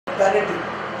Benedict,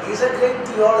 he is a great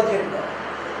theologian,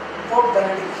 Pope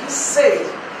Benedict, he says,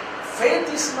 faith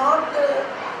is not,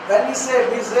 when we say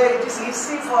it is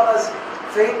easy for us,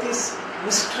 faith is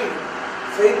mystery,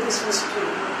 faith is mystery,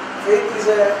 faith is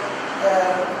a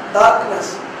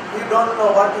darkness, we don't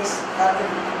know what is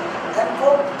happening. And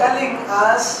Pope telling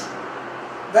us,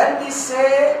 when we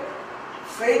say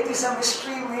faith is a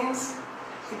mystery means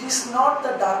it is not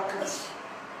the darkness,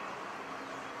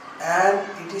 and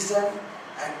it is a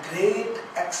great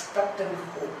expectant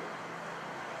hope.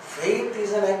 Faith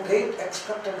is a great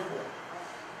expectant hope.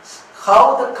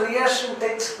 How the creation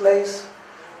takes place?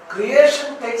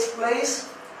 Creation takes place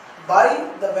by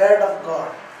the word of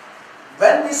God.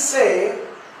 When we say,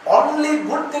 only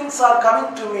good things are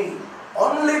coming to me,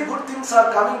 only good things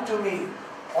are coming to me,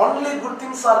 only good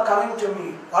things are coming to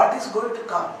me, what is going to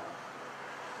come?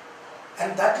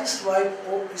 And that is why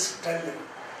Pope is telling,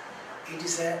 it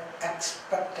is an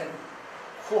expectant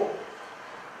hope.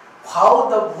 How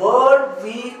the word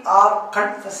we are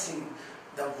confessing,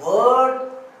 the word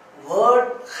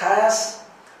has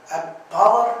a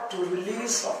power to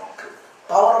release of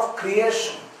power of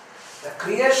creation. The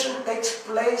creation takes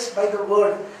place by the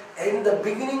word. In the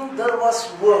beginning there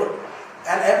was word,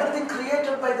 and everything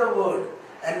created by the word,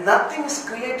 and nothing is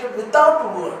created without the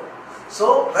word.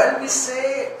 So when we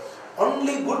say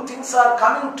only good things are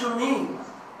coming to me,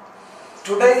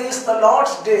 today is the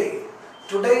Lord's day,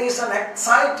 today is an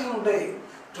exciting day,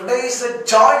 today is a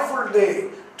joyful day,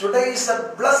 today is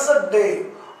a blessed day,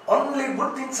 only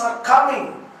good things are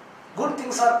coming, good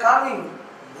things are coming,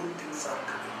 good things are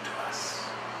coming to us.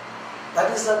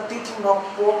 That is the teaching of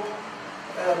Pope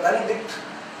Benedict,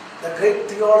 the great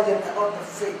theologian, about the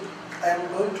faith. I am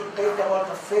going to take about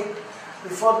the faith.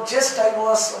 Before just I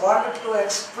wanted to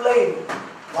explain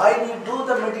why we do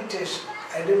the meditation.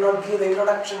 I did not give the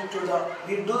introduction to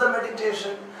we do the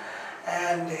meditation,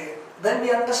 and when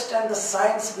we understand the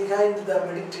science behind the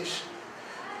meditation,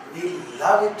 we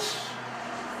love it,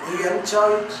 we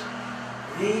enjoy it,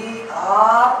 we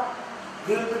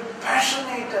will be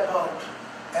passionate about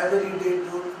every day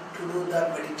to do the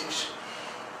meditation.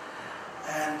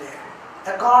 And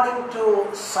according to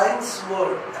the science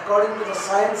world, the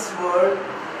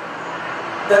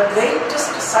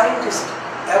greatest scientist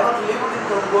ever lived in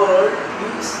the world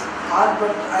is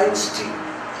Albert Einstein.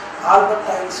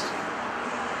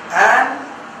 And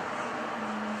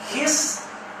his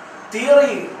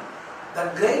theory, the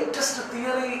greatest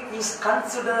theory is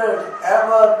considered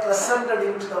ever presented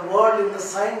into the world, in the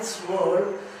science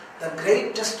world, the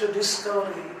greatest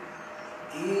discovery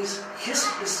is his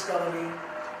discovery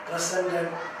presented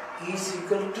is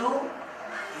equal to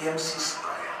MC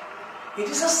square. It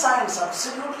is a science,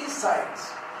 absolutely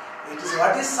science.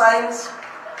 What is science?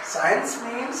 Science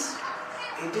means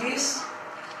it is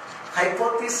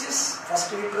hypothesis.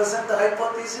 First we present the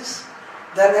hypothesis,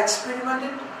 then experiment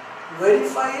it,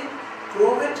 verify it,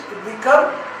 prove it, it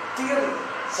becomes theory.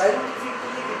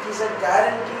 Scientifically it is a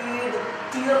guaranteed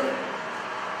theory,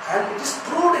 and it is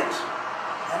proved it.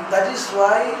 And that is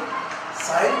why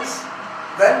science,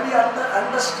 when we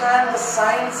understand the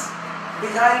science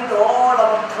behind all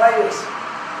our trials,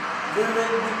 we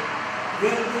will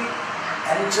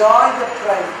enjoy the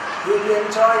trial.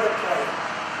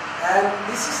 And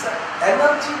this is the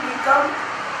energy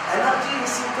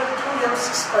is equal to MC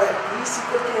square. E is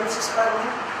equal to MC square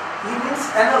means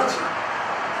energy.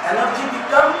 Energy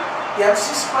become MC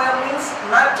square means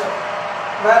matter,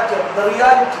 the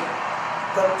reality.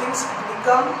 The things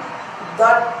become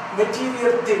that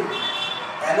material thing.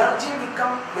 Energy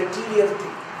become material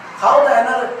thing.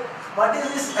 What is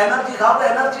this energy? How the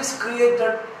energy is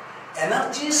created?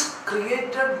 Energy is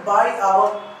created by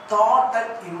our thought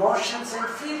and emotions and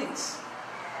feelings.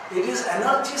 It is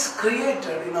energy is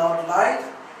created in our life.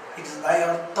 It is by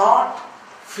our thought,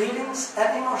 feelings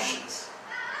and emotions.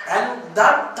 And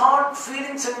that thought,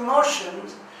 feelings and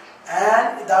emotions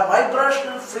and the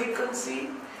vibrational frequency,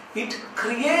 it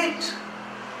creates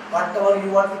whatever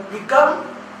you want to become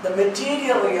the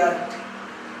material reality.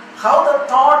 How the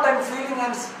thought and feeling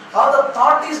and how the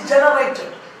thought is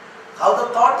generated, how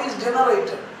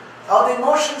the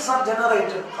emotions are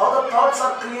generated, how the thoughts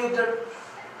are created.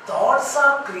 Thoughts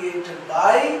are created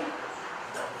by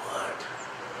the word.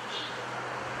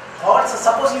 Thoughts,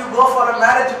 suppose you go for a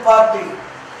marriage party,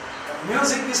 the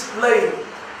music is playing,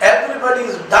 everybody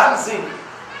is dancing.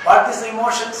 What is the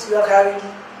emotions you are having?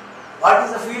 What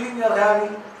is the feeling you are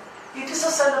having? It is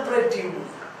a celebrative mood.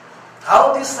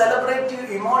 How these celebrative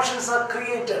emotions are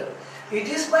created? It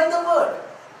is by the word.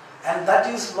 And that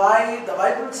is why the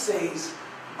Bible says,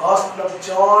 Gospel of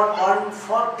John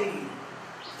 1:40,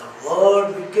 the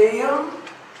word became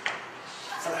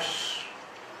flesh.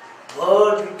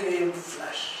 Word became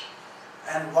flesh.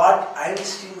 And what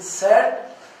Einstein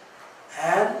said,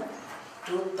 and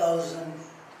 2000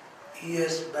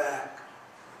 years back,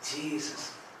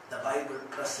 Jesus, the Bible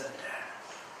presented,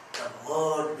 the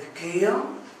Word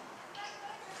became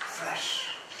flesh.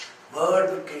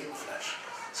 Word became flesh.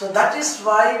 So that is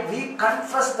why we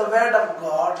confess the Word of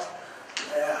God.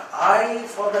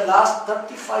 For the last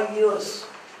 35 years,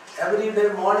 every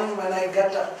day morning when I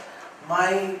get up,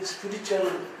 my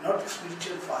not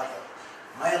spiritual father,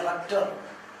 my rector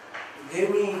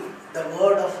gave me the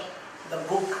word of the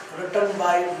book written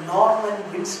by Norman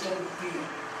Winston Peale.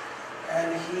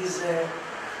 And I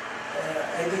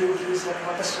think he is a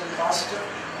Protestant pastor.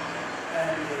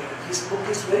 And his book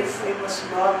is very famous,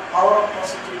 Power of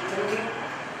Positive Thinking.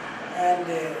 And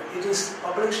it is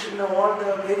published in all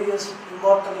the various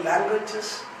important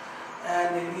languages.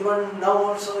 And even now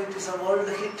also it is a world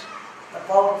hit, The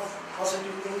Power of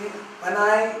Positive Thinking.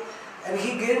 And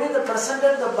he gave me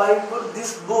presented the Bible,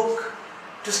 this book,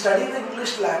 to study the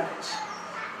English language,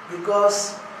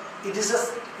 because it is a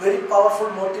very powerful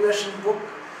motivation book.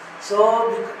 So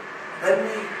when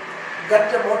we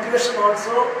get the motivation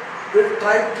also, we'll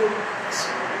try to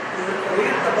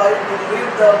read the Bible, read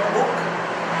the book.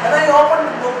 And I opened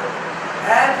the book,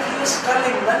 and he is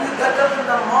telling, when you get up in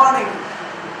the morning,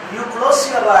 you close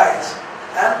your eyes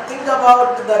and think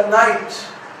about the night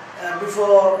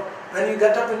before. When you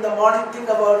get up in the morning, think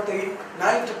about the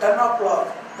night, 10 o'clock,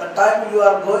 the time you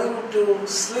are going to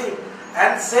sleep,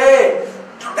 and say,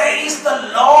 today is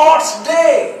the Lord's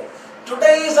day.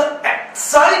 Today is an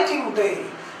exciting day.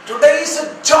 Today is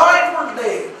a joyful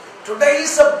day. Today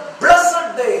is a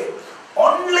blessed day.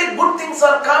 Only good things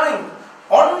are coming.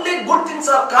 Only good things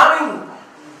are coming.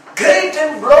 Great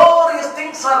and glorious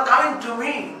things are coming to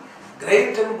me.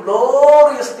 Great and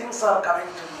glorious things are coming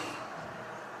to me.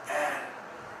 And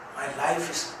my life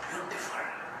is beautiful.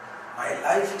 My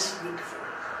life is beautiful.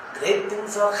 Great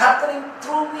things are happening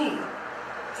through me.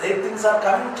 Great things are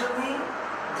coming to me.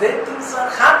 Great things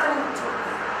are happening through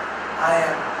me. I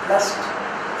am blessed.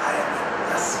 I am a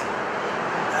blessing.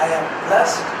 I am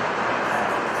blessed. I am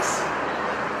a blessing.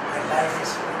 My life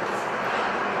is beautiful.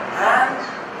 And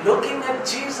looking at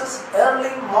Jesus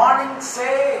early morning,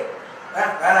 say,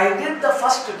 when I did the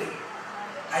first day,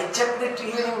 I checked it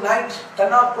evening, night, 10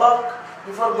 o'clock,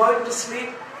 before going to sleep.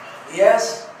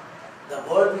 Yes, the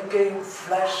Word became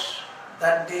flesh.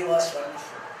 That day was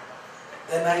wonderful.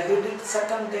 Then I did it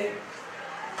second day.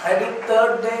 I did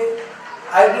third day.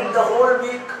 I did the whole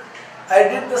week. I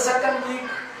did the second week.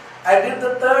 I did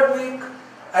the third week.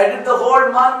 I did the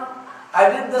whole month. I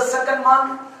did the second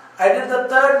month. I did the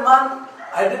third month.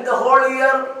 I did the whole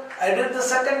year. I did the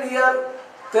second year,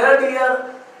 third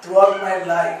year, throughout my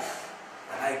life.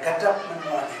 And I get up in the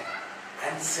morning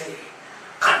and say,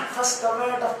 confess the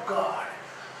Word of God.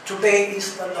 Today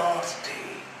is the Lord's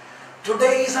day.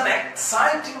 Today is an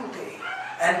exciting day.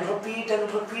 And repeat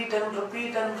and repeat and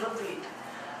repeat and repeat.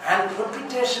 And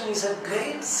repetition is a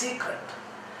great secret.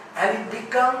 And it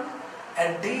becomes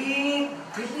a deep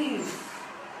belief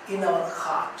in our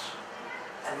heart.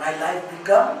 And my life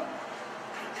become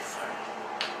beautiful.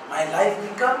 My life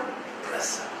become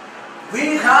blessed.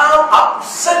 We have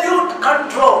absolute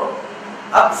control.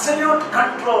 Absolute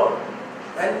control.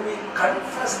 When we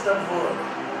confess the Word,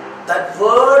 that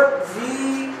Word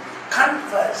we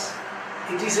confess,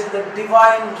 it is in the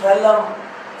divine realm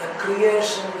the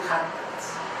creation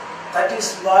happens. That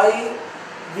is why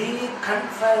we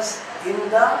confess in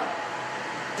the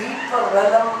deeper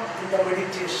realm in the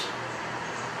meditation.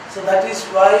 So that is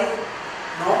why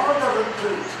in all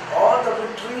the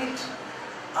retreat,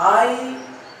 I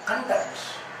conduct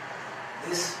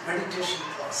this meditation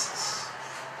process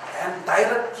and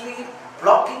directly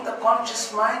blocking the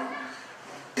conscious mind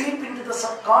deep into the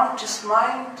subconscious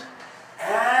mind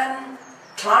and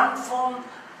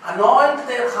anoint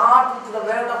their heart with the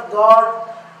Word of God,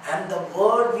 and the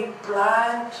Word we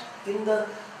plant in the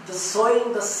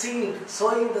sowing the seed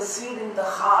in the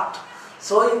heart,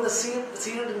 sowing the seed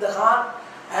in the heart.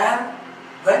 And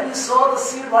when you sow the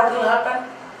seed, what will happen?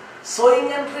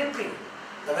 Sowing and reaping.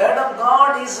 The Word of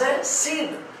God is a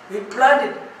seed. We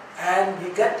plant it and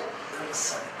we get the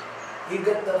result. We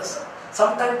get the result.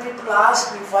 Sometimes people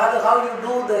ask me, Father, how you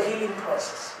do the healing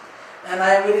process? And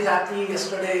I am very happy.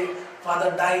 Yesterday,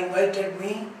 Father Dai invited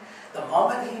me. The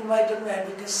moment he invited me, I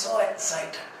became so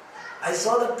excited. I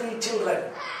saw the 3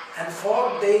 children. And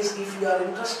 4 days, if you are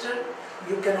interested,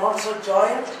 you can also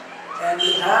join. And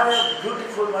we have a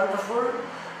beautiful, wonderful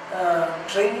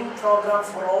training program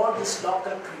for all these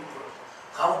local people.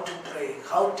 How to pray,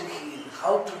 how to heal,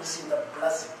 how to receive the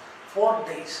blessing. 4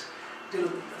 days. Till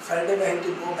Friday I have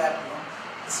to go back now.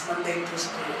 It's Monday,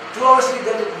 Tuesday. 2 hours we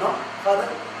get it, no, Father?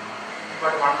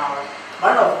 But 1 hour.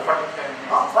 1 hour. 45 minutes.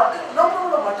 No, 40, no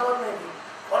problem, whatever may be.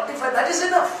 45, that is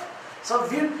enough. So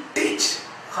we teach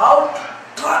how to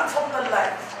transform the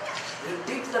life. We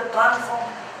teach the transform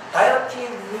directly.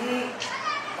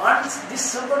 Once this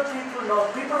simple people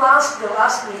know, people ask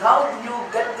me, how do you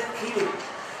get the healing?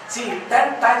 See,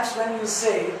 10 times when you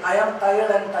say, I am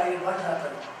tired, what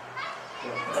happened?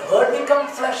 The word become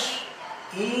flesh.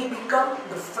 The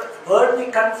word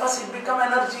we confess, it become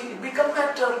energy, it become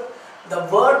matter. The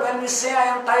word when we say,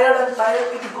 I am tired,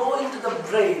 it go into the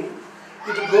brain,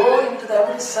 it go into the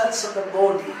every cells of the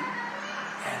body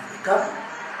and become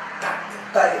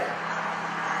tired.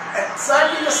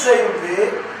 Exactly the same way.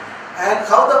 And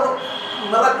how the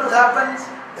miracle happens,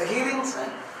 the healings,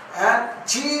 and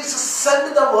Jesus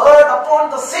sent the word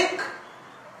upon the sick.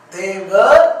 They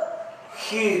were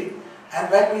healed.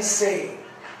 And when we say,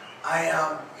 I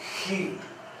am healed,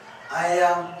 I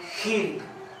am healed,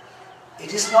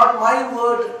 it is not my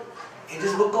word, it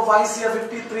is book of Isaiah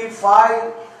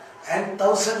 53:5 and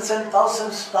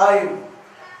thousands time.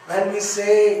 When we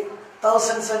say,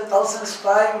 thousands and thousands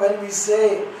time, when we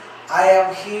say, I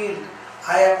am healed,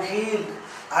 I am healed,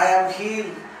 I am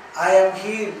healed, I am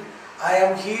healed, I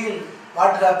am healed.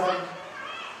 What happened?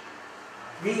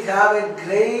 We have a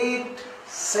great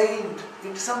saint.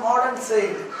 It is a modern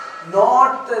saint,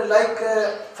 not like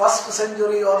a 1st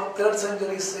century or 3rd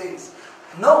century saints.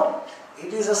 No,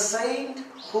 it is a saint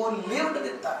who lived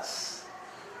with us,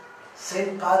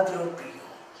 Saint Padre Pio.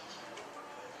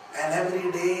 And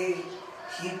every day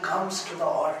he comes to the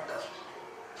altar.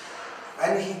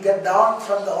 When he get down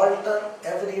from the altar,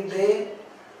 every day,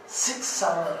 6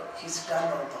 hours, he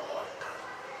stand on the altar.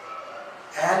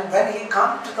 And when he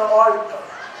come to the altar,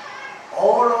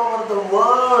 all over the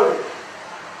world,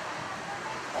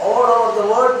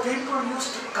 people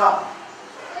used to come.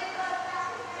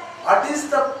 What is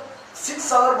the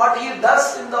 6 hours, what he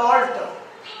does in the altar?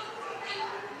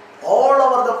 All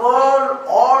over the world,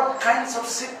 all kinds of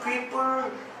sick people,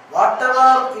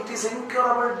 whatever it is,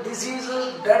 incurable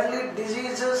diseases, deadly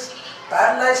diseases,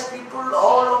 paralyzed people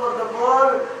all over the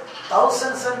world,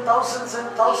 thousands and thousands and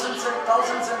thousands and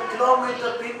thousands and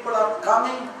kilometer people are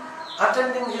coming,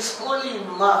 attending his holy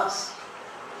mass,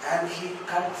 and he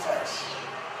confessed,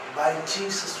 by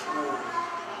Jesus' word,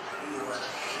 you are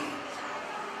healed.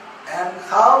 And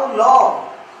how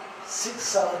long?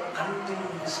 6 hours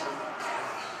continuously.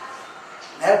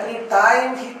 Every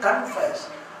time he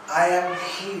confessed, I am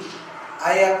healed,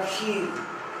 I am healed,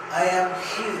 I am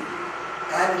healed.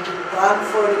 And it will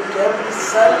transfer into every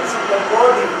cells of the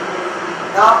body.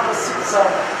 Now after 6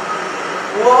 hours,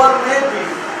 whoever may be,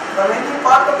 from any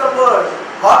part of the world,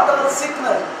 whatever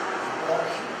sickness,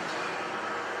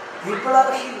 people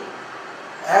are healed.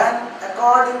 And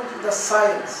according to the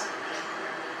science,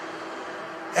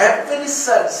 every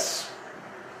cells,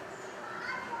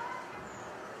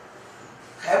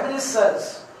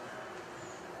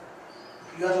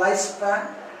 your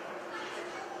lifespan,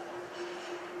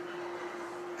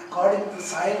 according to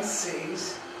science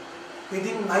says,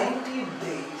 within 90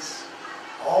 days,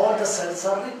 all the cells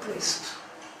are replaced.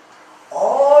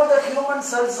 All the human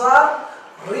cells are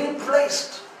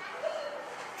replaced.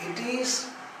 It is,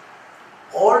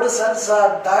 old cells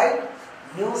are died,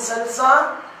 new cells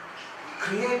are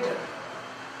created.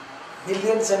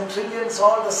 Millions and trillions,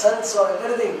 all the cells or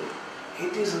everything,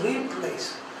 it is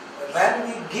replaced. When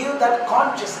we give that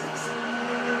consciousness,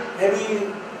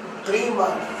 maybe 3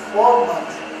 months, 4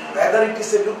 months, whether it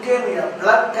is a leukemia,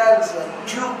 blood cancer,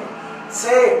 tumor,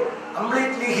 say,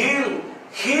 completely heal,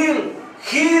 heal,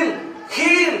 heal,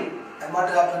 heal. And what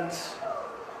happens?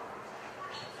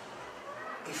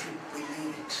 If you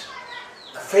believe it.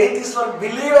 The faith is for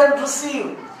believe and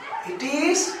receive. It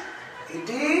is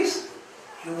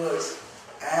yours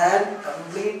and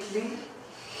completely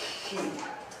healed.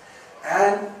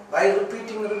 And by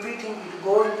repeating, it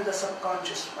go into the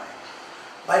subconscious mind.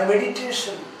 By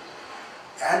meditation,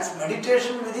 and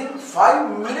meditation within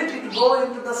 5 minutes it go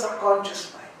into the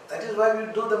subconscious mind. That is why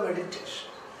we do the meditation.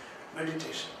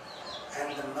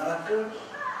 And the miracle,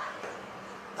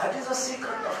 that is the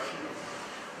secret of healing.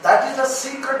 That is the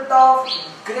secret of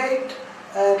great,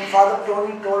 and Father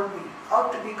Tony told me, how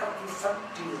to become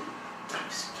effective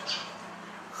priest.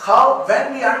 How,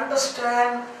 when we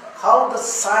understand how the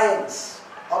science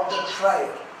of the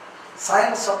prayer,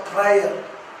 science of prayer,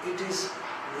 it is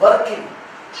working.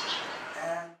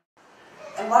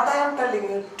 And what I am telling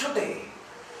you today,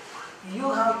 you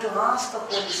have to ask the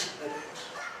Holy Spirit,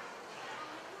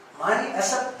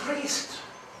 as a priest,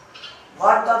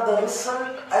 what are the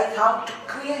results I have to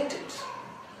create it?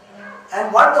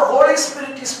 And what the Holy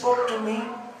Spirit spoke to me,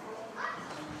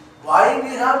 Why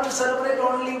we have to celebrate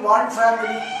only one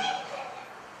family?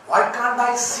 Why can't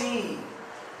I see?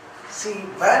 See,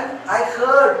 when I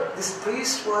heard this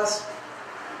priest was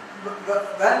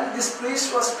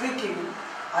speaking,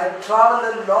 I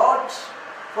traveled a lot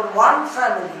for one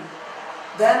family.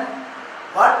 Then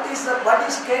what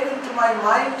came into my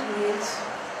mind means,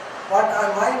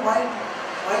 my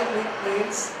mind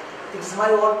means, it's my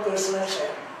own personal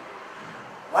sharing.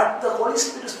 What the Holy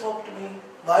Spirit spoke to me,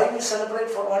 why we celebrate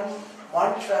for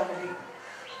one family,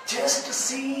 just to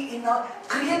see,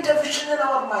 create a vision in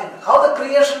our mind, how the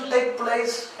creation take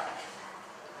place,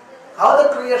 how the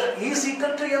creation is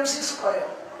equal to MC square.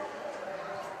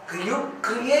 You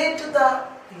create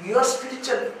your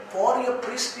spiritual, for your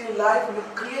priestly life, you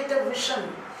create a vision,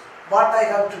 what I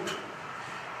have to do.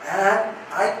 And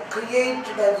I create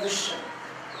a vision.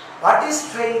 What is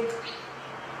faith?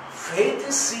 Faith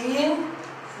is seeing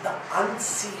the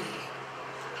unseen.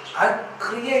 I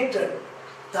created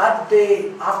that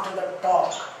day after the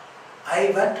talk.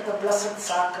 I went to the Blessed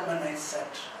Sacrament and I said,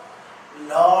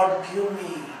 Lord, give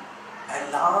me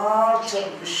a larger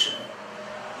vision,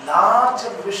 and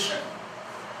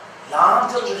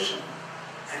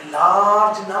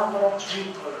large number of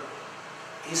people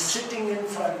is sitting in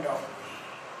front of me.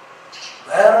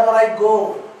 Wherever I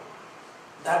go,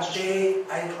 that day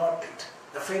I wrote it.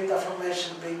 The faith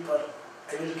affirmation paper,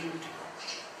 I will give to you.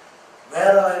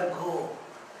 Wherever I go,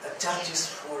 the church is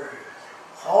full,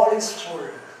 hall is full,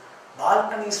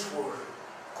 balcony is full,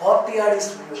 courtyard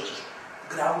is full,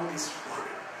 ground is full.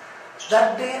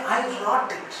 That day I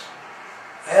wrote it.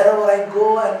 Wherever I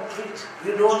go and preach,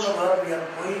 we don't know where we are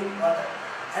going,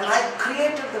 and I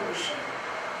created the vision.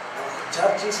 The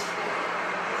church is full,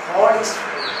 hall is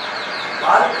full,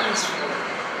 balcony is full,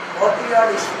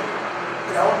 courtyard is full,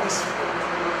 ground is full.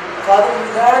 Father, we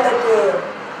heard that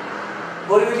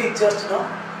Borivali church, no?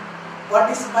 What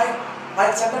is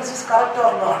my sentence is correct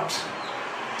or not?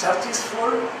 Church is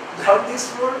full, ground is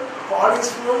full, hall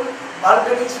is full,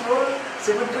 balcony is full,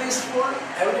 cemetery is full,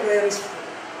 everywhere is full.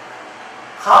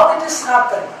 How it is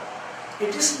happened?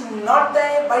 It is not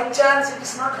there by chance, it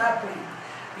is not happening.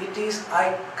 It is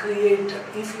I created.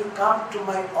 If you come to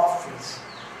my office,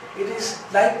 it is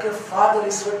like a father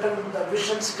is written the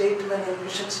vision statement and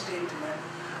mission statement.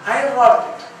 I wrote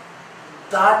it.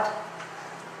 That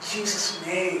Jesus'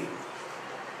 name,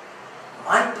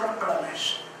 my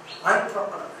proclamation.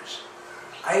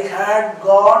 I had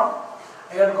gone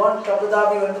to Abu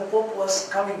Dhabi when the Pope was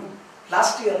coming.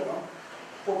 Last year, no?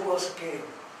 Pope came.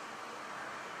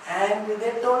 And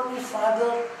they told me,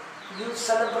 Father, you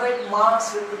celebrate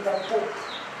Mass with the Pope.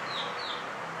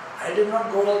 I did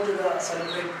not go to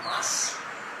celebrate Mass.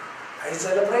 I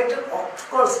celebrated, of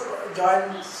course,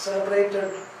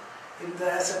 celebrated in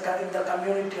the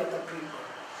community of the people.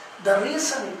 The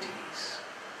reason it is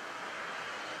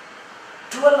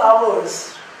 12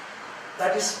 hours,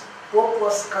 that is, Pope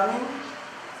was coming,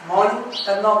 morning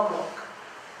 10 o'clock.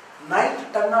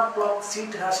 Night 10 o'clock,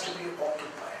 seat has to be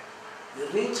occupied. We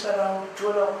reached around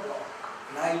 12 o'clock,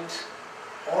 night,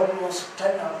 almost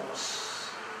 10 hours.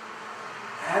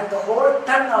 And the whole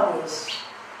 10 hours,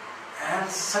 and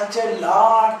such a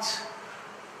large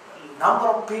number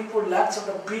of people, lakhs of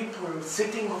the people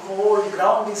sitting, whole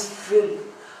ground is filled.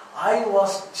 I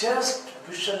was just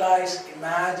visualized,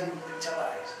 imagined,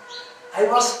 picturized. I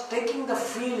was taking the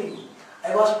feeling,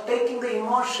 I was taking the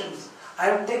emotions, I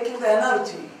am taking the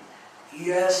energy.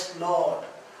 Yes, Lord,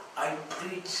 I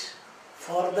preach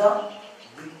for the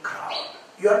big crowd.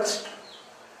 You understand?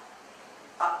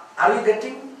 Are you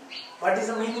getting what is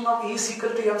the meaning of E is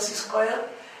equal to MC square?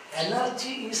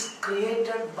 Energy is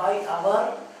created by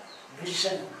our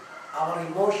vision, our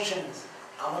emotions,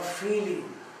 our feeling,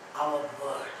 our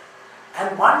word.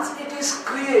 And once it is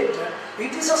created,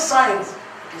 it is a science.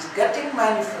 It is getting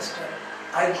manifested.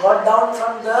 I got down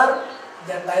from there,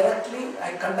 then directly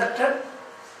I conducted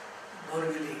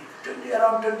Borivali.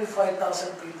 Around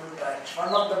 25,000 people parish, one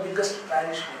of the biggest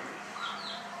parish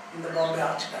maybe in the Bombay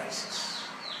Archdiocese.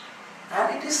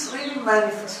 And it is really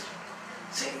manifest.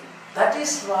 See, that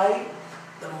is why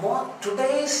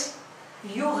today's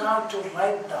you have to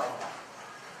write down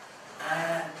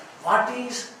and what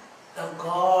is the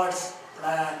God's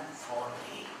plan for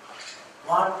me,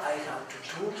 what I have to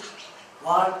do,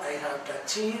 what I have to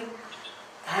achieve,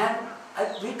 and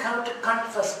we have to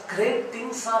confess great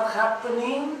things are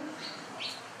happening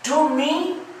to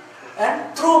me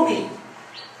and through me.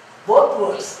 Both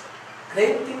words.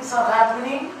 Great things are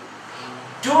happening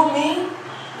to me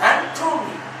and through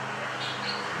me.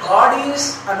 God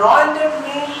is anointed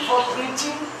me for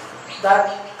preaching, that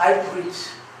I preach.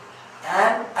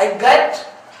 And I get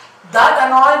that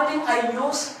anointing I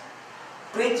use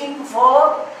preaching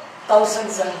for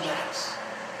thousands and lakhs.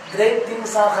 Great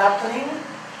things are happening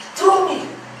through me.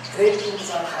 Great things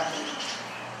are happening.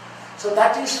 So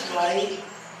that is why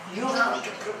you have to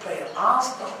prepare.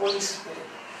 Ask the Holy Spirit.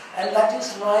 And that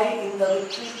is why in the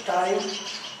retreat time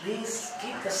we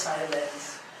keep the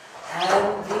silence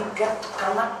and we get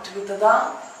connect with the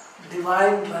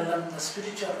divine realm, the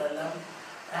spiritual realm,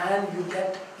 and you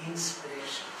get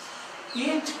inspiration.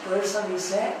 Each person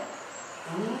is a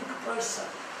unique person.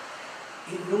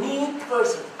 A unique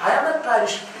person. I am a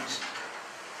parish priest.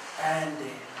 And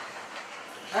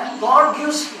God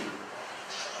gives me.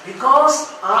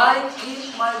 Because I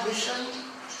keep my vision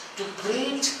to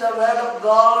preach the word of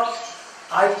God,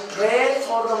 I pray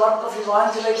for the work of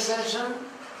evangelization,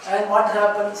 and what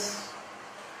happens?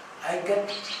 I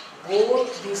get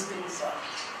both these things are.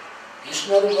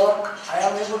 Missionary work, I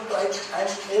am able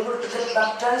to get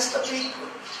baptized the people.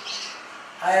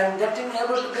 I am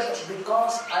able to get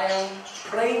because I am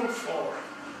praying with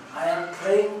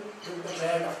the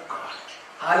word of God.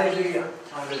 Hallelujah.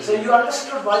 Hallelujah. So you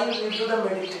understood why we do the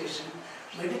meditation.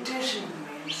 Meditation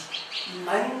means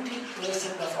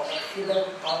 90% of our hidden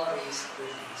power is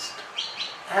released.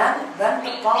 And when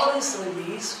the power is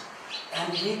released,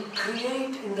 and we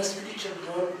create in the spiritual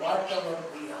world whatever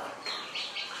we are,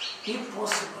 if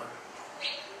possible.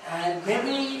 And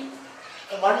maybe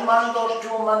 1 month or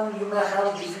 2 months you may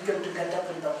have difficult to get up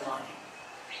in the morning.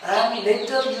 And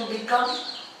later it will become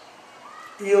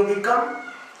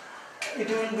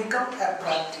a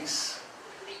practice.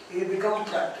 It will become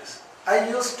practice. I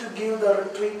used to give the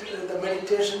retreat, the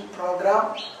meditation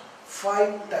program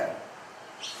 5 times.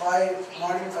 5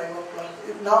 morning, 5 o'clock.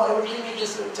 Now everything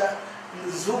is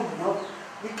Zoom, no?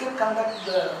 We can conduct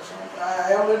the. So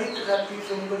I am ready to help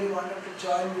if anybody wanted to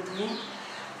join with me.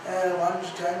 Want to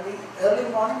join me. Early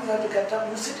morning you have to get up.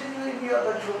 You sit in your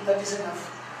bedroom. That is enough.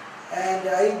 And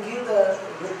I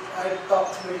talk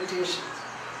meditation.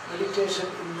 Meditation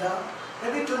in the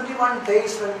maybe 21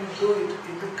 days when you do it,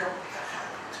 it becomes a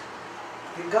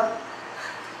habit.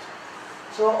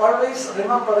 So always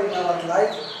remember in our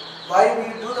life why we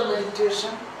do the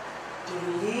meditation, to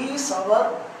release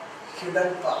our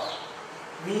hidden power.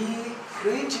 We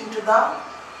reach into the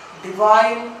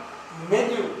divine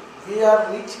menu. We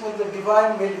are reaching with the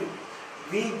divine menu.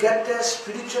 We get a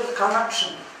spiritual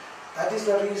connection. That is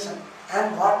the reason.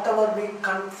 And whatever we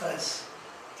confess,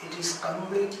 it is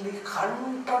completely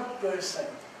 100%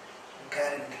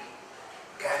 guarantee.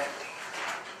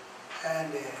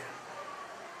 And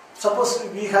suppose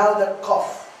we have the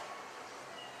cough.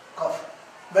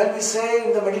 When we say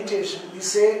in the meditation, we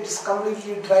say it is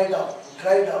completely dried out.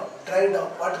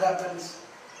 What happens?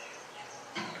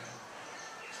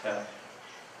 Yeah.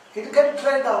 It gets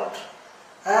dried out.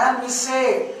 And we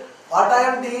say, what I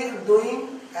am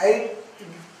doing,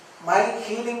 my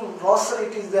healing rosary,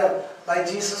 it is there. By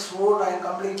Jesus' word, I am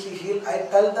completely healed. I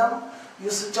tell them,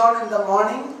 you switch on in the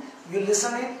morning, you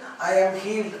listen it, I am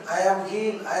healed, I am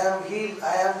healed, I am healed,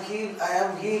 I am healed, I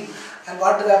am healed. And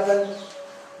what will happen?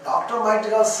 Doctor might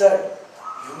have said,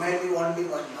 you may live only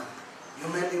 1 month, you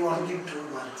may live only 2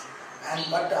 months.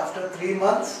 But after 3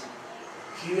 months,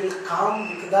 he will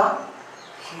come with the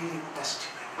healing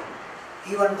testimony.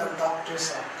 Even the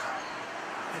doctors have come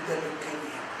with the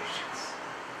leukemia patients.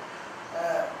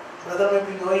 Brother may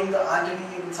be knowing the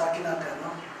Anthony in Sakinaka, no?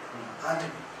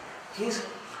 Anthony.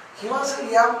 He was a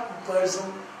young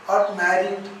person, got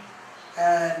married,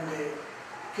 and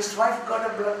his wife got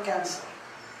a blood cancer.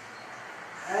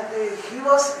 And he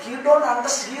was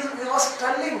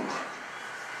telling,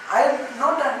 I do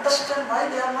not understand why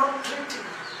they are not treating.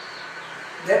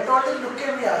 They told him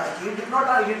leukemia.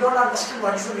 He don't understand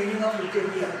what is the meaning of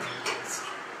leukemia.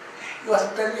 He was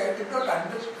telling, I did not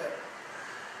understand.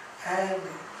 And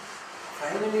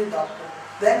finally, doctor,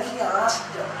 then he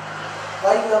asked them,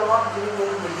 why you are not giving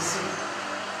any medicine?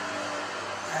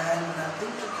 And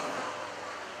nothing to give.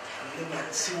 Only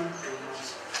maximum 2 months.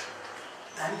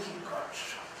 Then he got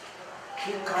shocked.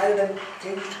 He cried and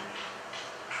came to me.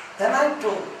 Then I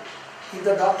told, if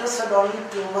the doctor said only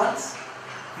 2 months,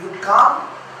 you come,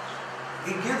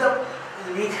 we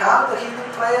have the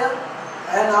healing prayer,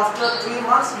 and after 3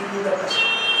 months we give the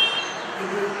testimony.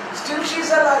 Still she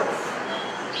is alive.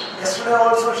 Yesterday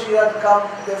also she had come,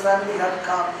 the family had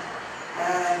come,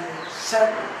 and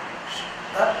said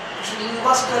that she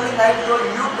was telling,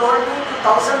 you told me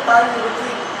 2,000 times you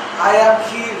repeat, I am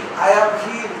healed, I am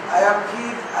healed, I am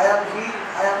healed, I am healed,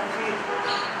 I am healed.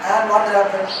 And what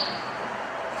happened?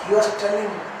 He was telling,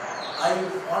 I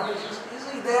wanted,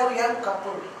 they are a young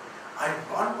couple. I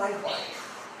want my wife.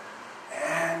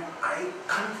 And I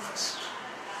confessed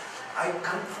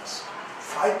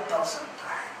 5,000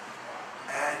 times.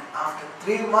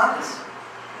 3 months,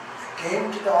 I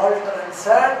came to the altar and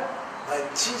said, by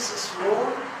Jesus'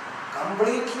 word,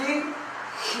 completely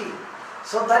healed.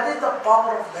 So that is the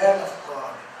power of word of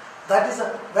God. That is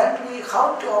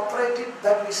how to operate it,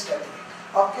 that we study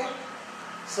it. Okay?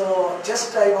 So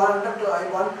just I want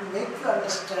to make you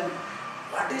understand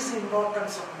what is the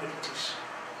importance of meditation.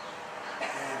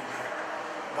 And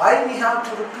why we have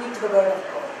to repeat the word of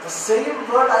God. The same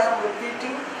word I am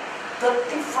repeating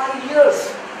 35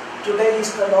 years. Today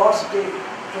is the Lord's day.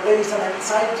 Today is an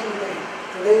exciting day.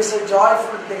 Today is a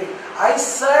joyful day. I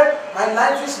said my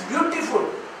life is beautiful.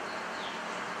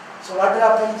 So what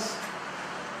happens?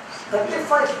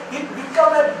 35. It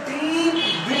becomes a deep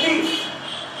belief.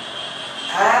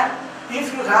 And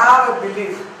if you have a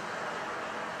belief,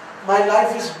 my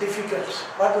life is difficult,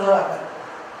 what will happen?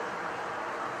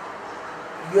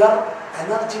 Your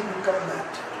energy become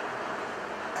matter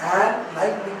and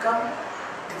life become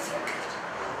difficult.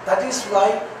 That is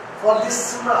why for this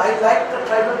simple, I like the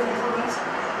tribal people means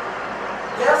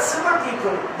they are simple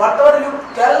people. Whatever you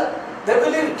tell, they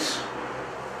believe it.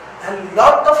 And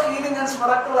lot of healing and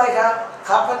miracle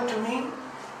happened to me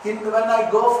when I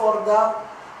go for the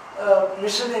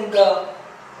mission in the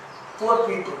poor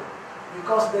people,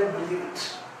 because they believe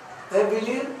it. They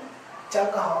believe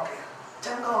changa ho gaya,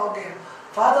 changa ho gaya.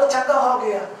 Father, changa ho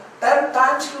gaya. 10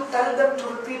 times you tell them to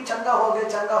repeat changa ho gaya,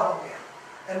 changa ho gaya.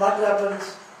 And what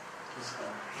happens? It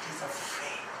is a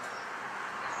faith.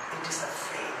 It is a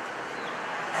faith.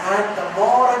 And the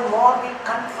more and more we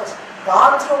confess,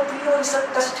 Padre Pio is a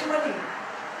testimony.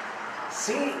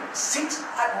 See,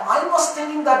 I was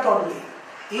thinking that only.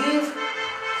 If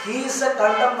he is a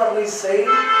contemporary saint,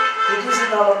 it is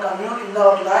in our community, in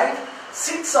our life,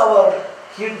 6 hours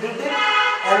he did it,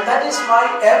 and that is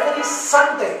why every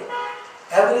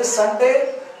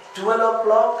Sunday, 12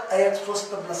 o'clock, I expose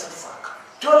the Blessed Sacrament.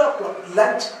 12 o'clock,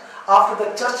 lunch, after the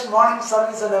church morning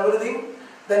service and everything,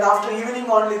 then after evening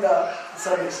only the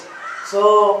service.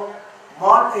 So,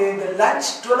 in the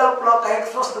lunch, 12 o'clock, I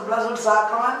expose the Blessed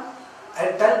Sacrament.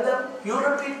 I tell them, you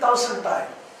repeat 1,000 times,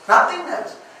 nothing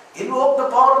else. Invoke the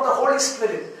power of the Holy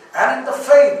Spirit, and in the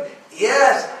faith,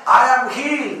 yes, I am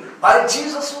healed by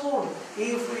Jesus' wound.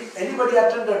 If anybody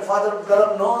attended, Father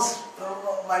Brother knows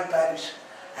my parish,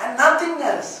 and nothing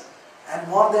else. And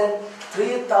more than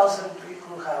 3,000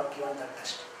 people have given that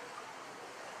testimony.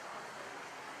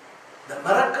 The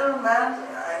miracle man,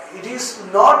 it is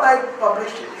not I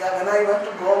published it. When I went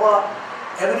to Goa,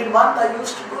 every month I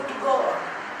used to go to Goa.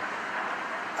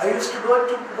 I used to go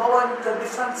to Goa in the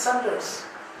different centers.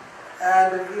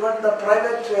 And even the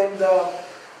private and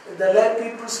the lay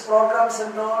people's programs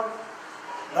and all.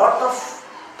 Lot of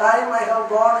time I have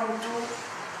gone into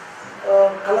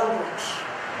Colombo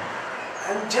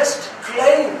and just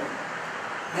claim,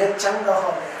 "Main changa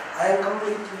ho gaya. I am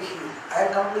completely healed. I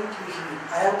am completely healed.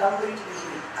 I am completely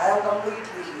healed. I am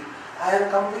completely healed. I am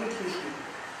completely healed."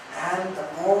 And the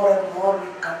more and more we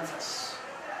confess,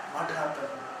 what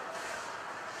happened?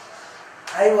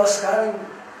 I was having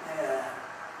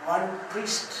one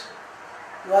priest,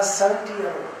 he was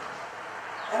 70-year-old,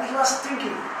 and he was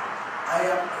thinking, I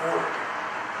am old.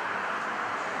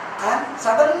 And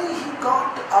suddenly he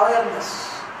got awareness.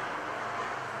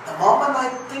 The moment I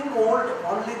think old,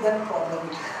 only then problem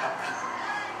will happen.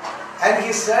 And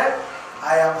he said,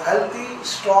 I am healthy,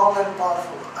 strong and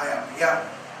powerful. I am young,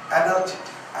 energetic.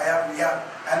 I am young,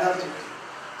 energetic.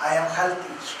 I am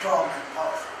healthy, strong and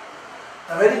powerful.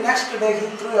 The very next day he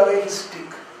threw away his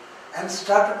stick and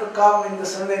started to come in the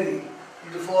seminary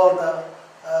before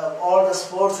all the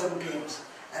sports and games.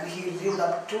 And he lived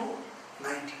up to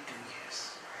 92 years.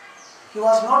 He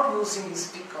was not using his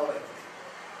stick or anything.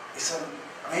 He's an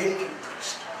American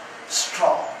priest.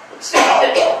 Strong,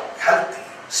 healthy,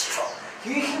 strong.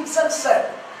 He himself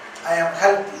said, I am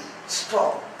healthy,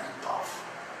 strong and powerful.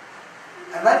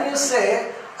 And when you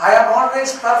say, I am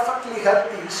always perfectly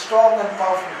healthy, strong and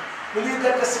powerful, will you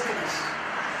get a sickness?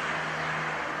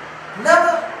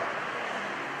 Never.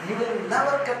 You will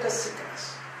never get a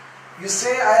sickness. You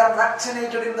say, I am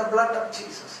vaccinated in the blood of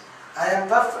Jesus. I am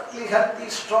perfectly healthy,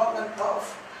 strong and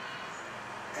powerful.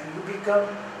 And you become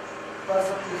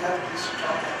perfectly healthy,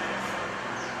 strong and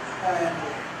powerful. And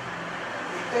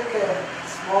we take a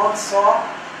small song.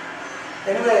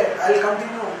 Anyway, I will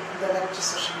continue in the next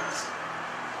session also.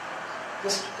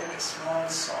 Just take a small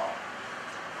song.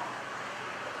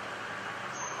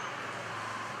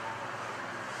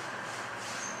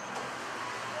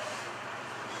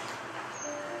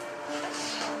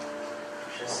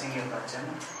 Sing a bhajan.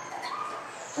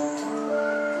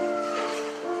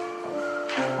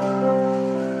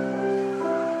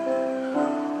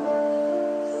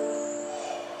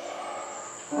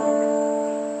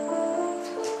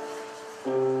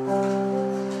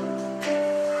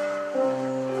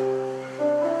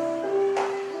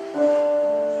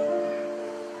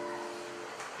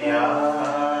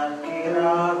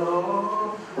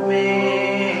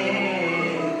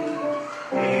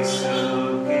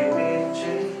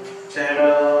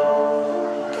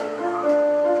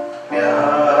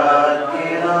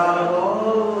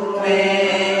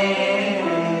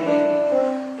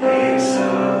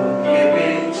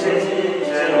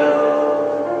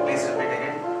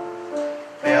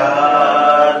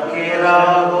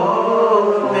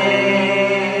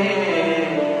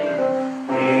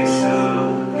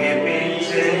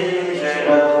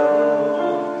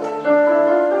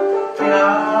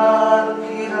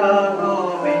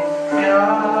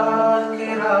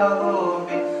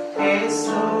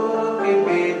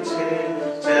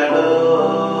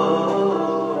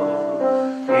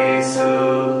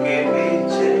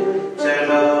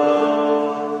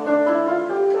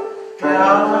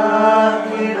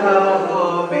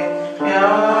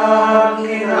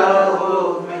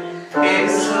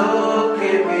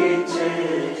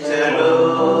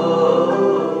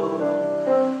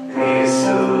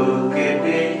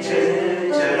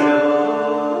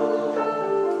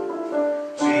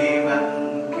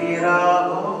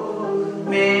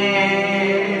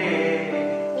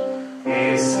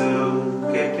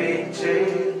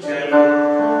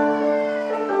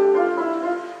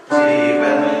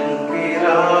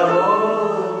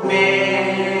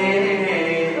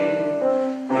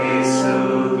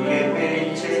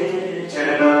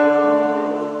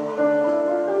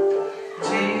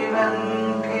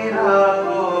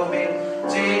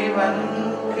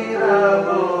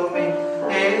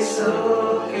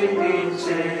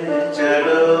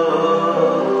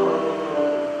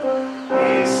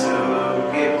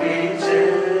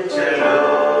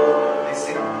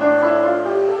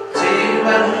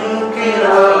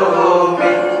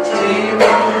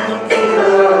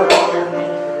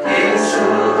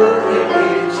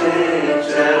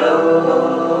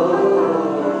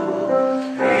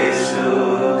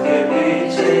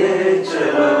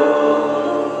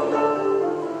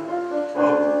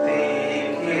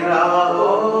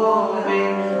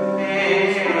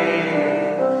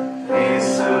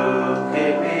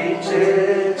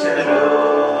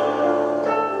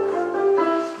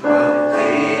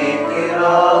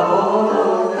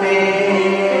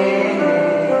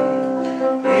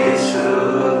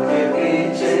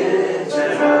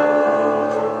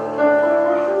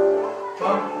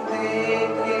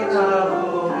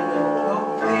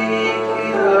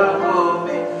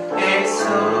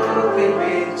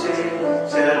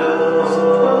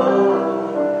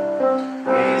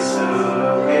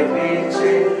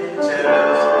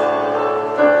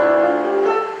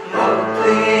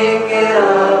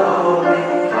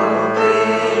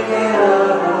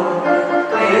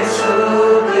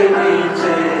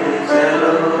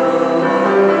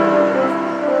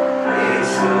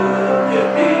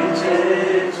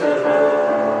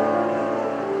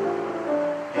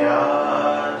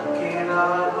 प्यार के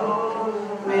राहों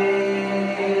में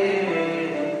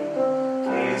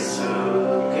यीशु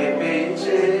के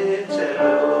पीछे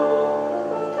चलो,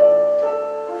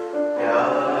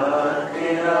 प्यार के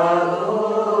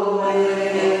राहों में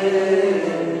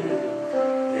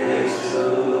यीशु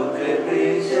के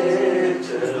पीछे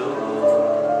चलो।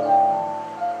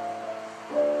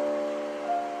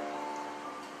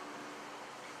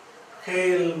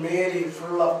 Hail Mary,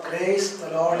 full of grace, the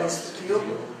Lord is with you.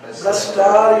 Blessed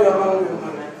are you among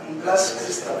women, and blessed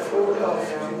is the fruit of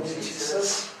your womb, Jesus.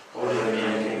 Holy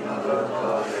Mary, Mother of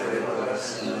God, pray for us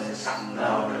sinners,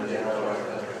 now and at the hour of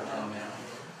our death. Amen.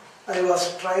 I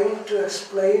was trying to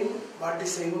explain what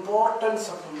is the importance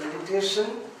of meditation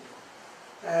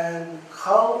and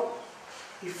how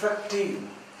effective,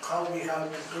 how we have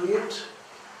to do it.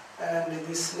 And in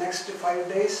these next 5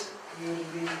 days, we will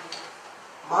be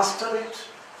master it.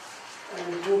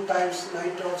 And 2 times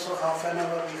night also, half an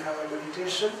hour we have a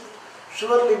meditation.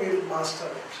 Surely we will master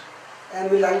it and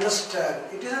we'll understand.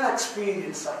 It is an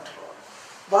experience after all.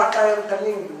 But I am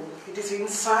telling you, it is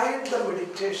inside the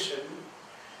meditation,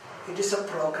 it is a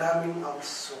programming of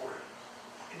soul.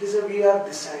 It is a we are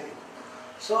designing.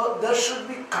 So there should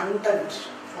be content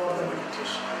for the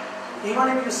meditation. Even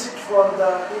if you sit for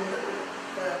the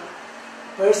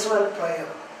personal prayer,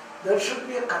 there should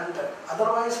be a content.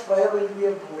 Otherwise prayer will be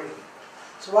a boring.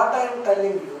 So what I am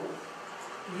telling you,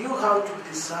 you have to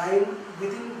design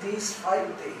within these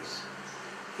 5 days.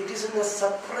 It is in a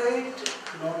separate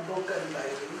notebook and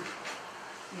diary.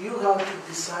 You have to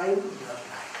design your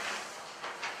life.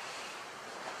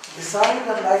 Design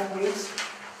your life means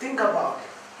think about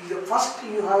it. First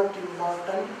you have to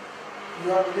important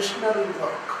your missionary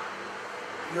work.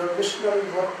 Your missionary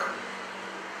work.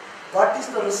 What is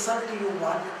the result you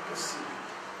want to see?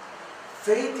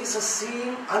 Faith is a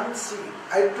seen, unseen.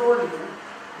 I told you,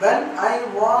 when I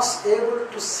was able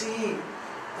to see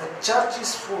the church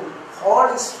is full, hall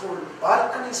is full,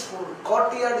 balcony is full,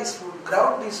 courtyard is full,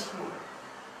 ground is full,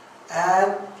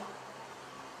 and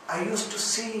I used to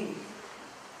see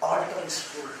altar is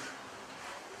full,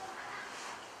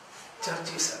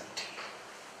 church is empty.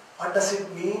 What does it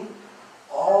mean?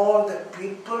 All the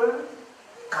people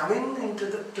coming into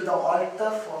to the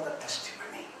altar for the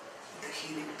testimony, the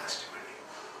healing testimony.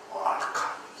 All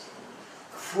comes.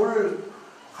 Full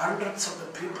hundreds of the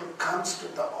people comes to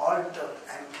the altar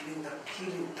and giving the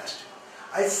healing testimony.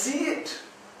 I see it.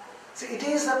 See, it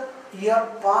is your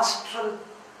pastoral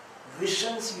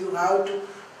visions you have to,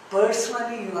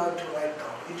 personally you have to write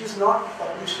down. It is not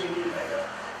published anywhere.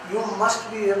 You must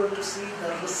be able to see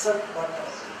the result what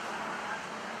of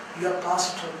your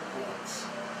pastoral goals.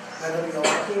 Whether you are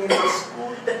working in the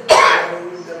school or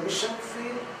in the mission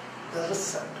field, the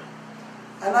result.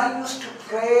 And I used to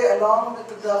pray along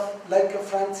with like a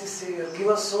Francis sayer, give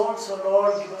us souls, O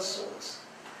Lord, give us souls.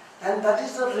 And that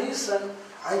is the reason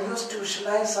I used to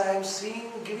visualize I am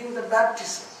seeing, giving the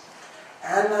baptism.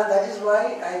 And that is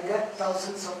why I get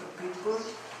thousands of people,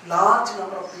 large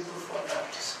number of people for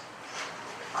baptism.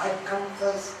 I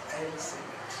confess, I receive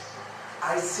it.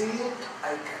 I see it,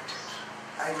 I get it.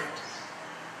 I get it.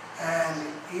 And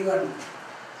even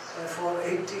for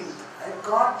 18th, I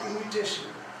got invitation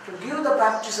to give the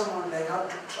baptism only. I have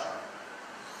to travel.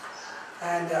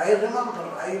 And I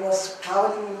remember I was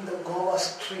traveling in the Goa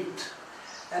street,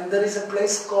 and there is a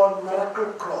place called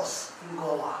Miracle Cross in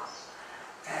Goa.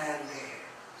 And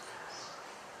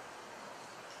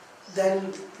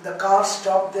then the car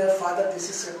stopped there, Father, this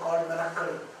is called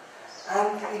Miracle.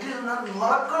 And it is not,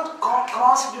 Miracle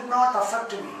Cross did not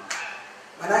affect me.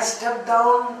 When I stepped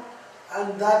down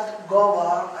and that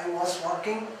Goa, I was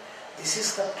walking, this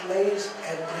is the place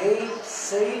a great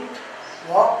saint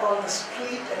walked on the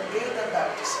street and gave the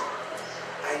baptism.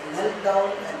 I knelt down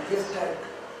and lifted,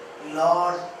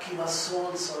 Lord, give us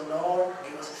souls, O Lord,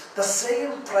 give us. The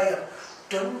same prayer,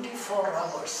 24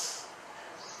 hours,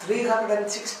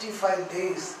 365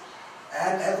 days.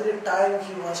 And every time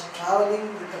he was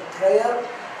traveling with the prayer,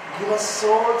 give us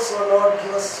souls, O Lord,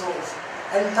 give us souls.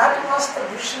 And that was the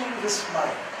vision in his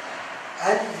mind.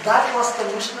 And that was the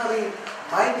missionary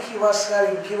mind he was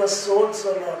having, give us souls,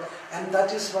 O Lord. And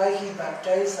that is why he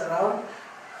baptized around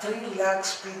 3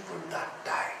 lakhs people that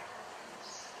time.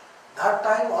 That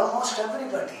time almost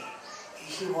everybody,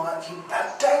 he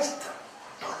baptized them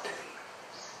totally.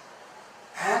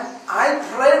 And I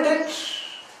prayed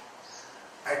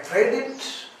it,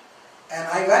 and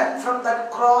I went from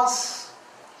that cross,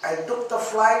 I took the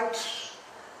flight,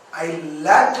 I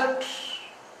landed,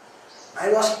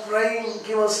 I was praying,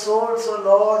 give us souls, O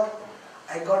Lord.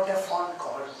 I got a phone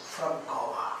call from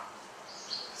Goa.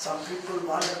 Some people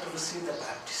wanted to receive the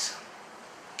baptism.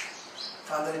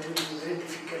 Father, it will be very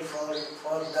difficult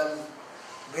for them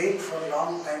wait for a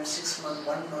long time, 6 months,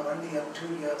 1 year,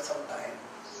 2 years sometime.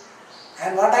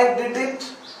 And what I did it,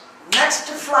 next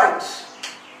flight,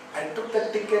 I took the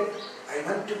ticket, I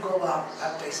went to Goa,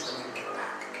 baptized them and came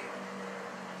back again.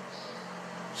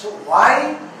 So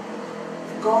why?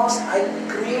 Because I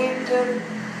created,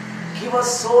 give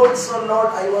us souls, O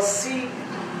Lord, I was seeing.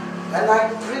 When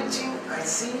I'm preaching, I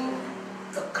see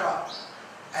the crowd.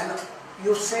 And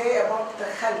you say about the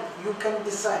health, you can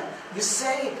design. You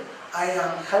say it, I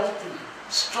am healthy,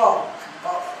 strong and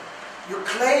powerful. You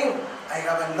claim, I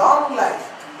have a long life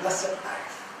and blessed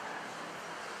life.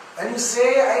 When you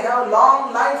say, I have a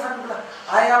long life and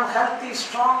I am healthy,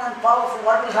 strong and powerful,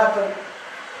 what will happen?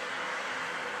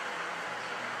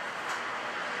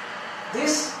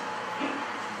 This,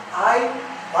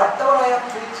 whatever I am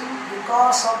preaching,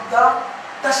 because of the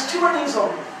testimonies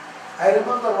only. I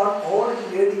remember one old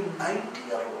lady,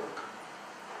 90-year-old,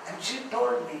 and she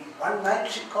told me, one night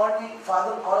she called me,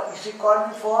 she called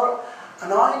me for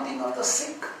anointing of the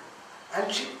sick.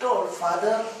 And she told,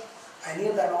 Father, I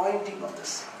need the anointing of the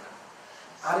sick.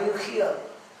 Are you here?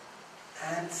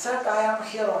 And said, I am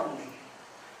here only.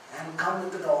 And come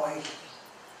with the oil.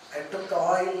 I took the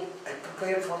oil, I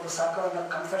prepared for the sacrament of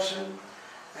confession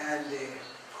and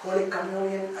Holy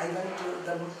Communion. I went to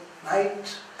the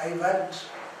night, I went,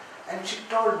 and she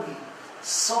told me,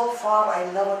 so far I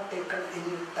never taken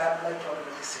any tablet or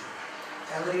medicine.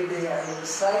 Every day I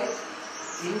recite,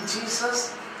 in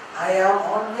Jesus, I am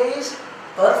always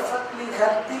perfectly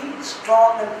healthy,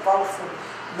 strong and powerful.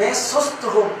 मैं स्वस्थ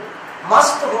हूँ,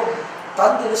 मस्त हूँ,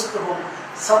 तंदुरुस्त हूँ,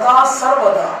 सदा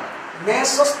सर्वदा मैं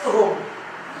स्वस्थ हूँ,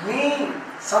 मैं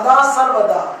सदा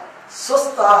सर्वदा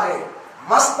स्वस्थ आहे,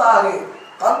 मस्त आहे,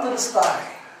 तंदुरुस्त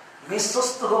आहे, मैं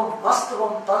स्वस्थ हूँ, मस्त हूँ,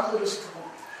 तंदुरुस्त हूँ.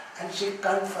 And she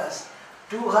confessed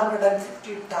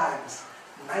 250 times,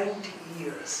 90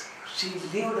 years. She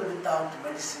lived without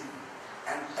medicine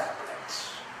and tablets.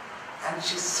 And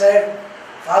she said,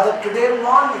 Father, today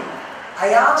morning I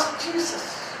asked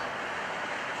Jesus.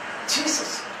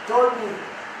 Jesus told me,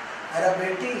 Mera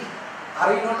beti,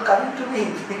 are you not coming to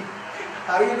me?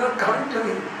 Are you not coming to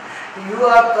me? You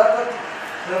are perfect.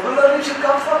 Regularly you should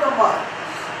come for the month.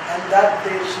 And that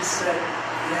day she said,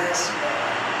 yes, Lord.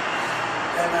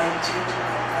 Then I changed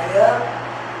my prayer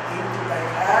into thy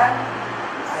hand.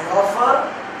 I offer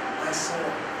my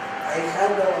soul. I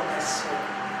hand over my soul.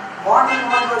 Morning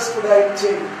onwards today I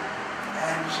changed.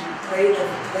 And she prayed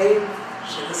and prayed.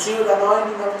 She received the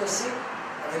anointing of the sick.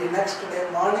 The very next day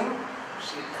morning,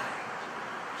 she died.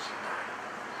 She died.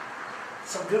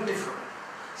 So beautiful.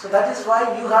 So that is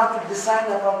why you have to design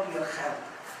about your health.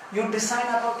 You design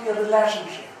about your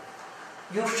relationship.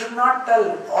 You should not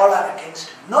tell all are against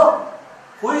you. No.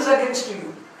 Who is against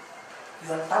you?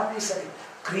 Your tongue is against.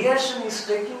 Creation is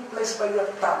taking place by your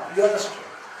tongue. You understand?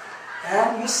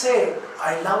 And you say,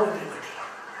 I love everybody.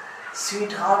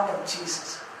 Sweetheart of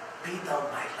Jesus, be thou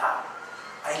my love.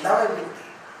 I love everybody.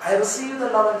 I receive the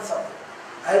love and support.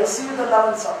 I receive the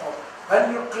love and support.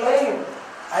 When you claim,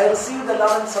 I receive the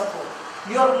love and support.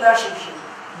 Your relationship,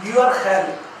 your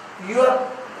health,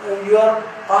 your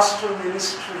pastoral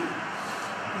ministry,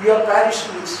 your parish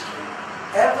ministry,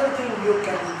 everything you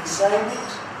can design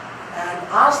it and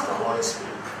ask the Holy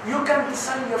Spirit. You can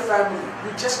design your family.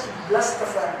 You just bless the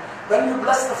family. When you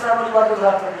bless the family, what will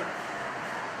happen?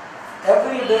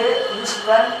 Every day you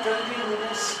spend 20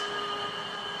 minutes.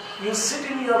 You sit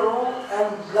in your room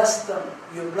and bless them.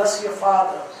 You bless your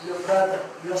father, your brother,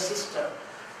 your sister.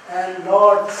 And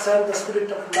Lord, send the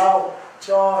spirit of love,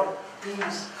 joy,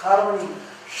 peace, harmony.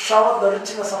 Shower the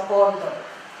richness upon them.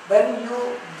 When you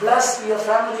bless your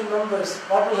family members,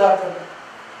 what will happen?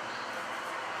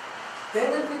 They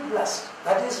will be blessed.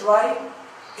 That is why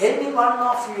any one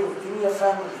of you in your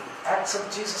family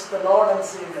accept Jesus the Lord and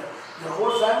Savior. Your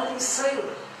whole family is saved.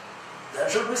 There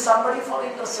should be somebody for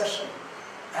intercession.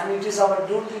 And it is our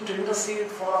duty to intercede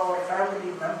for our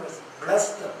family members.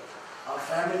 Bless them. Our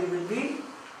family will be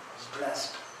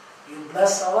blessed. You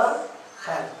bless our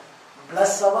health.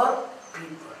 Bless our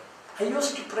people. I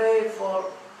used to pray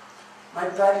for my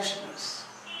parishioners.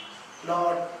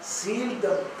 Lord, seal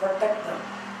them, protect them.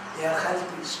 They are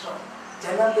healthy, strong.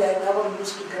 Generally, I never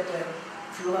used to get a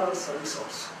funeral service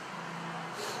also.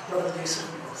 Brother Jason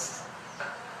knows.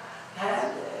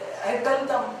 And I tell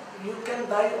them, you can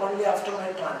die only after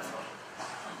my transfer.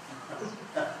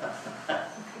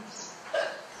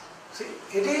 See,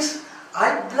 it is,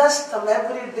 I bless them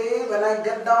every day. When I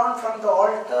get down from the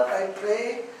altar, I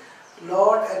pray,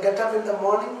 Lord, I get up in the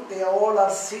morning, they all are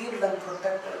sealed and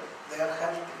protected. They are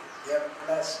healthy, they are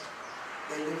blessed,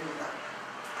 they live in life.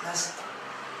 Bless them.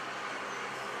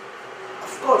 Of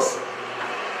course,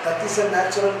 that is a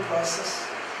natural process.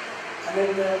 I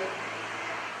mean,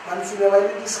 once in a while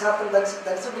it is happened, that's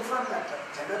a different matter.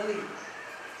 Generally,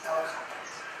 never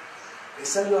happens.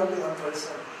 Recently only one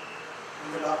person,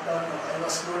 in the lockdown, I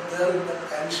was not there in the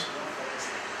parish.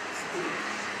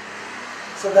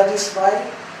 So that is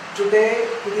why today,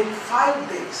 within 5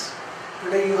 days,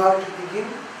 today you have to begin,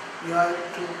 you have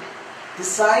to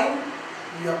design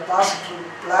your pastoral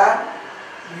plan,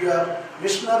 your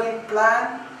missionary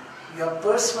plan, your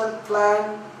personal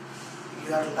plan,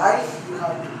 your life, you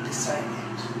have to design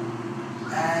it.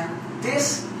 And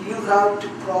this you have to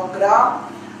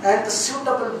program, and the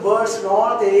suitable words in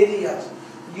all the areas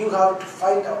you have to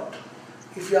find out.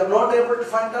 If you are not able to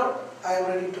find out, I am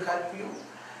ready to help you.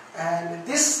 And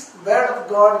this word of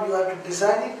God, you have to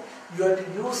design it, you have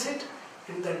to use it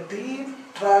in the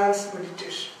deep trance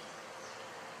meditation.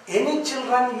 Any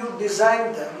children you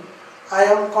design them, I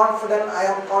am confident, I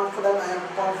am confident, I am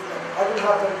confident. What will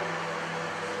happen?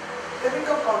 They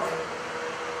become confident.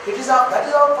 That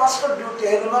is our pastoral duty.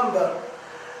 I remember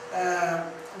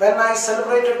when I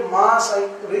celebrated Mass, I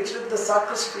reached the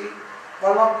sacristy.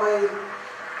 One of my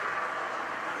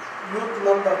youth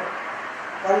member,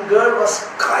 one girl was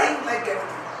crying like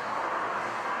anything.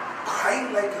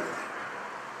 Crying like anything.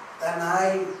 Then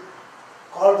I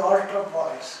called the altar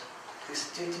boys.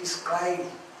 This church is crying.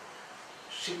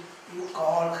 You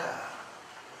call her.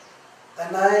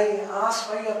 Then I asked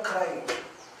why you are crying.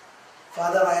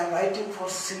 Father, I am writing for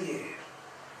CA.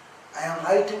 I am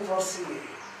writing for CA.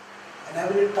 And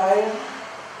every time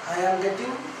I am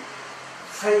getting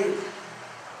failed,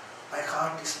 my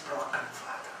heart is broken,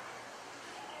 Father.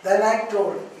 Then I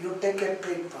told, you take a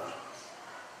paper.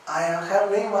 Her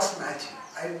name was Maggie.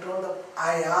 I told her,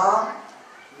 I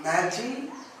am Maggie,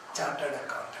 Chartered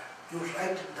Accountant. You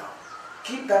write it down.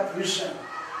 Keep that vision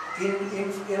in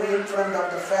front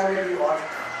of the family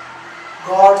altar.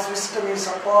 God's wisdom is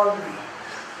upon me.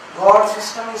 God's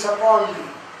wisdom is upon me.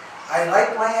 I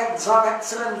write my exam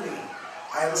excellently.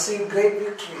 I receive great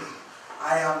victory.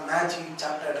 I am Maggie,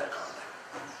 Chartered Accountant.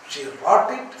 She wrote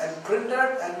it and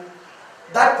printed, and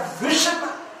that vision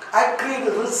I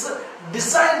created,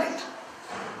 designed it.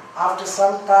 After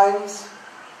some times,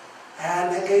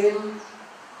 and again,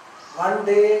 one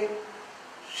day,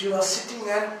 she was sitting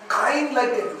and crying like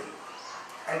anything.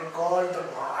 I called the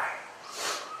boy.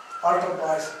 Altar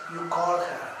boys, you call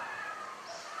her.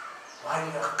 Why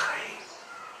you are crying?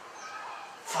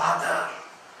 Father,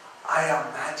 I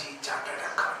am Maggie, Chartered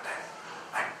Accountant.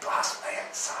 I passed my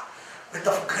exam. With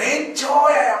of great joy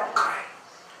I am crying.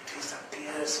 It is the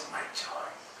tears of my joy.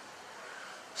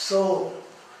 So,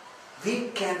 we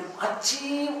can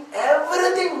achieve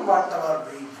everything whatever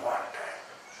we wanted.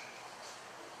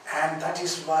 And that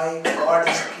is why God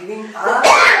is giving us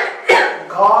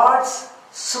God's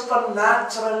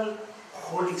supernatural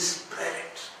Holy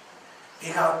Spirit. We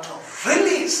have to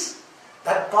release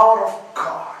that power of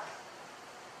God.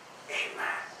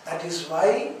 Amen. That is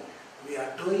why we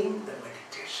are doing the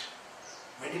meditation.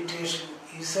 Meditation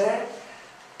is a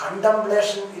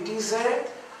contemplation. It is a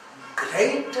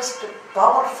greatest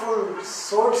powerful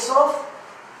source of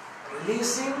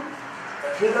releasing the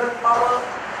hidden power.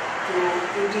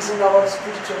 It is in our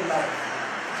spiritual life.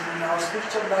 In our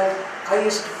spiritual life,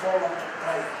 highest form of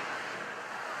prayer.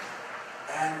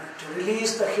 And to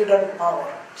release the hidden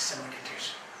power is a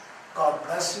meditation. God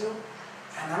bless you,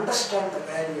 and understand the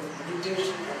value of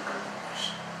meditation and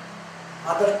contemplation.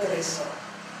 Mother Teresa,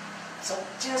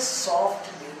 such a soft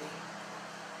lady.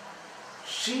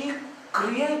 She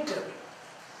created.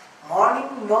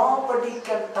 Morning, nobody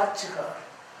can touch her.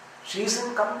 She is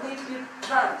in completely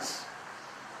trance.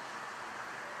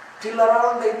 Till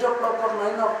around 8 o'clock or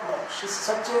 9 o'clock. She's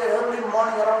such a early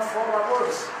morning, around 4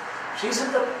 hours. She's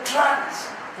in the trance,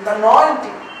 in the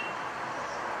anointing.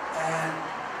 And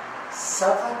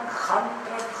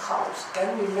 700 houses.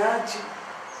 Can you imagine?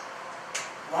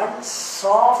 One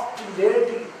soft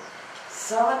lady,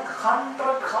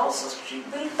 700 houses she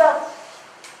built up.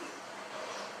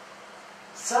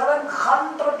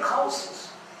 700 houses.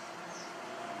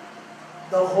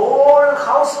 The whole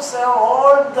houses have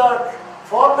all the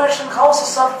formation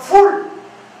houses are full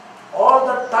all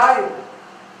the time.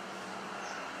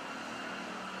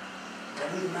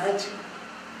 Can you imagine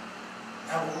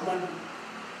a woman,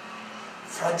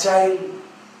 fragile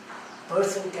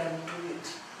person can do it?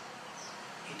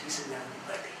 It is in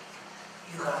everybody.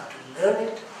 You have to learn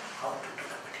it, how to do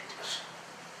the meditation.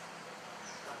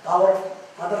 The power of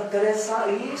Mother Teresa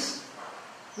is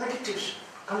meditation,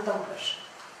 contemplation.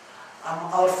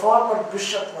 Our former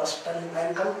bishop was telling, I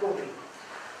am concluding,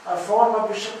 our former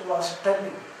bishop was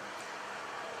telling,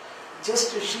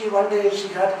 one day she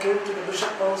had came to the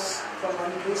bishop house from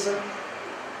one reason,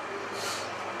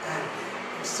 and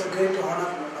it's so great to honor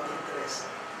Mother Teresa.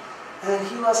 And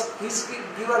he's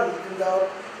given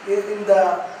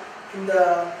in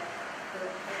the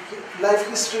life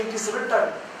history, it is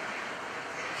written.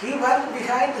 He went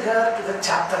behind her to the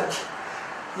chapel,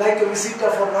 like a visitor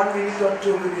for 1 minute or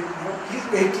 2 minutes. He's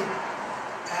waiting,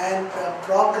 and the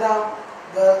program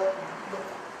where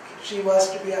she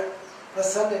was to be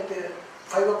present at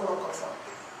 5 o'clock or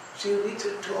something. She reached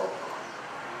at 2 o'clock.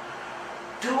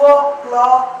 2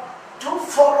 o'clock to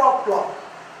 4 o'clock.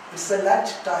 It's a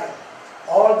lunch time.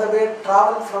 All the way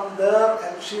travel from there,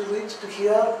 and she reached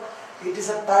here. It is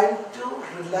a time to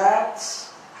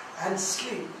relax and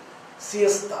sleep,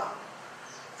 siesta.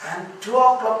 And 2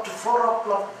 o'clock to 4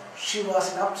 o'clock, she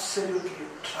was in absolutely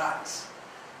trance.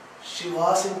 She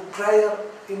was in prayer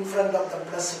in front of the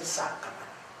Blessed Sacrament.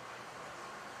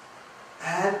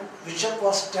 And Bishop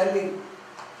was telling,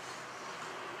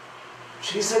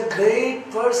 she's a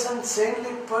great person,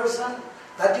 saintly person.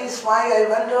 That is why I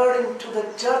wandered into the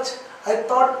church. I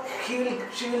thought she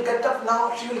will get up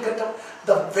now, she will get up.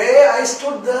 The way I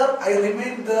stood there, I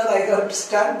remained there, I had to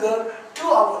stand there 2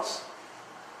 hours.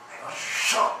 I was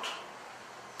shocked.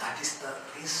 That is the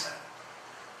reason.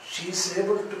 She is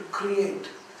able to create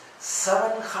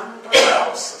 700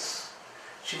 houses.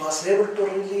 She was able to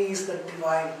release the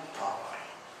divine power.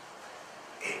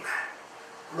 Amen.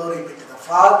 Glory be to the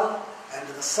Father, and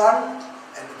to the Son,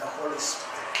 and to the Holy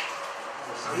Spirit.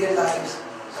 Realize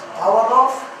the power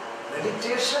of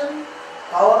meditation,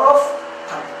 power of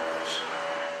contemplation.